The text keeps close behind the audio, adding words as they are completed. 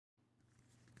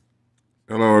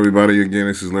Hello, everybody. Again,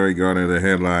 this is Larry Gardner, the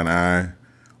Headline Eye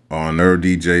on Nerd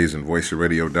DJs and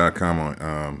VoiceOfRadio.com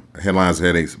on Headlines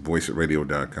Headaches,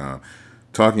 VoiceOfRadio.com.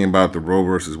 Talking about the Roe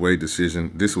Vs Wade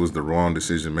decision. This was the wrong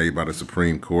decision made by the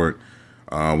Supreme Court.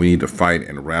 We need to fight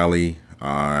and rally,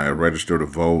 register to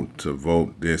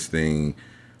vote this thing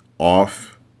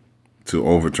off, to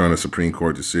overturn a Supreme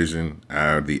Court decision.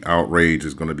 The outrage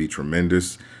is going to be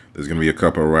tremendous. There's going to be a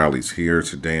couple of rallies here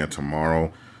today and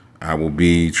tomorrow. I will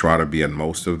try to be at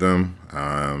most of them.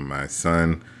 My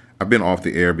son, I've been off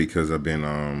the air because I've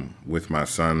been with my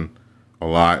son a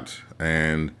lot,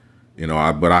 and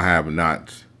but I have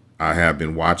not. I have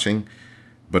been watching.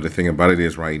 But the thing about it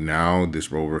is, right now,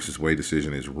 this Roe versus Wade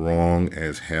decision is wrong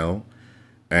as hell,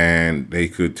 and they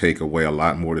could take away a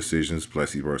lot more decisions.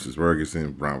 Plessy versus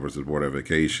Ferguson, Brown versus Board of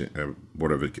Education,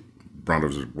 Brown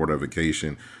versus Board of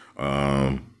Education.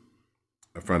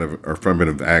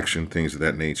 Affirmative action, things of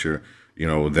that nature,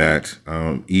 that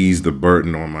ease the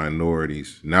burden on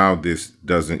minorities. Now this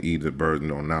doesn't ease the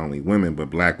burden on not only women, but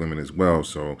black women as well.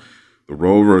 So the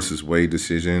Roe versus Wade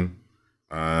decision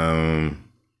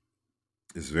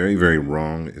is very, very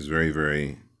wrong. It's very,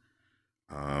 very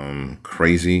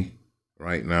crazy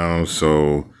right now.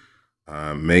 So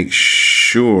make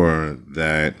sure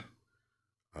that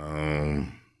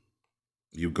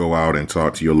you go out and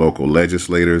talk to your local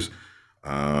legislators,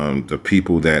 the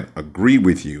people that agree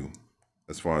with you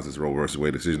as far as this Roe versus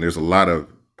Wade decision. There's a lot of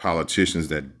politicians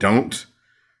that don't,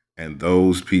 and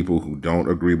those people who don't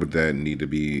agree with that need to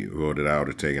be voted out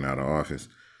or taken out of office.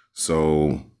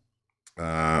 So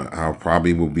I'll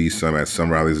probably will be at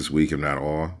some rallies this week, if not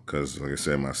all, because like I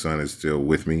said, my son is still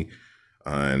with me.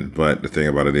 But the thing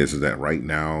about it is that right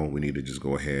now we need to just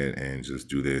go ahead and just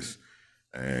do this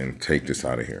and take this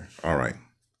out of here. All right.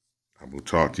 I will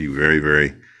talk to you very,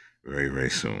 very, very, very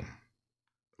soon.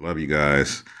 Love you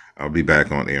guys. I'll be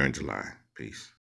back on air in July. Peace.